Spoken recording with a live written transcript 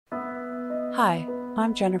Hi,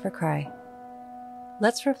 I'm Jennifer Cray.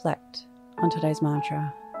 Let's reflect on today's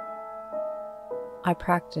mantra. I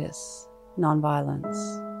practice nonviolence.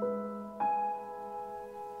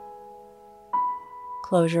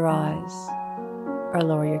 Close your eyes or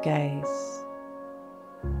lower your gaze.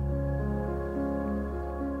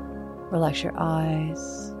 Relax your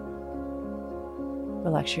eyes.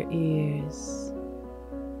 Relax your ears.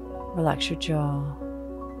 Relax your jaw.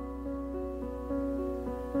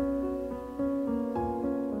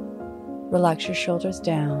 Relax your shoulders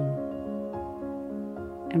down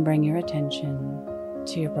and bring your attention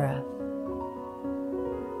to your breath.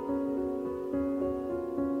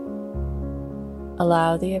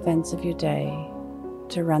 Allow the events of your day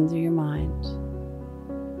to run through your mind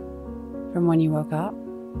from when you woke up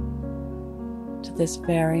to this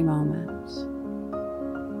very moment,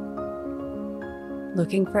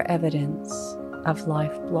 looking for evidence of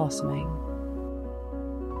life blossoming.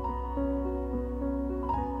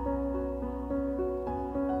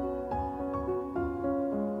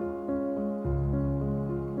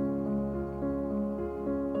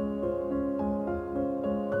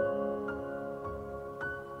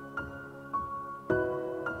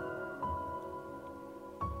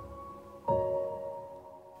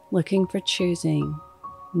 Looking for choosing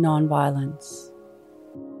nonviolence.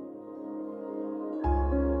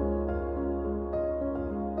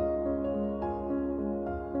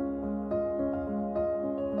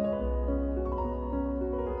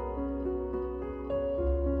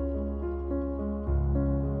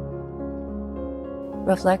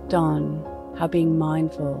 Reflect on how being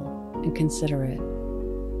mindful and considerate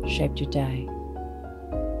shaped your day.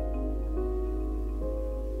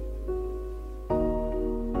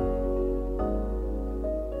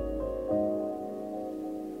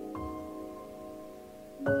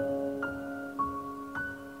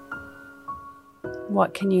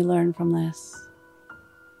 What can you learn from this?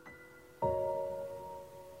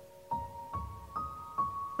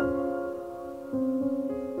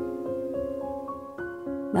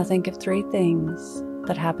 Now think of 3 things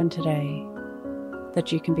that happened today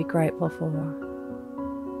that you can be grateful for.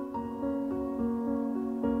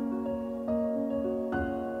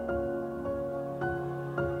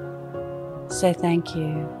 Say thank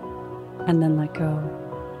you and then let go.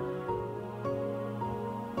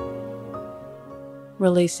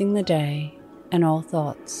 Releasing the day and all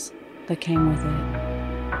thoughts that came with it.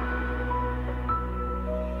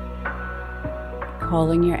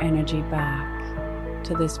 Calling your energy back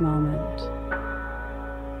to this moment.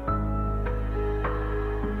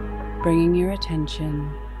 Bringing your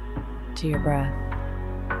attention to your breath.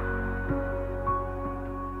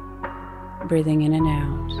 Breathing in and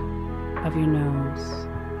out of your nose.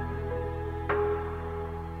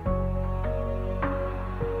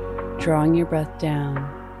 Drawing your breath down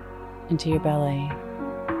into your belly,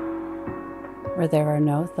 where there are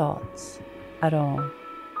no thoughts at all.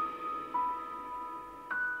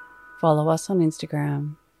 Follow us on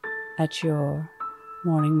Instagram at Your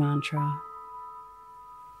Morning Mantra.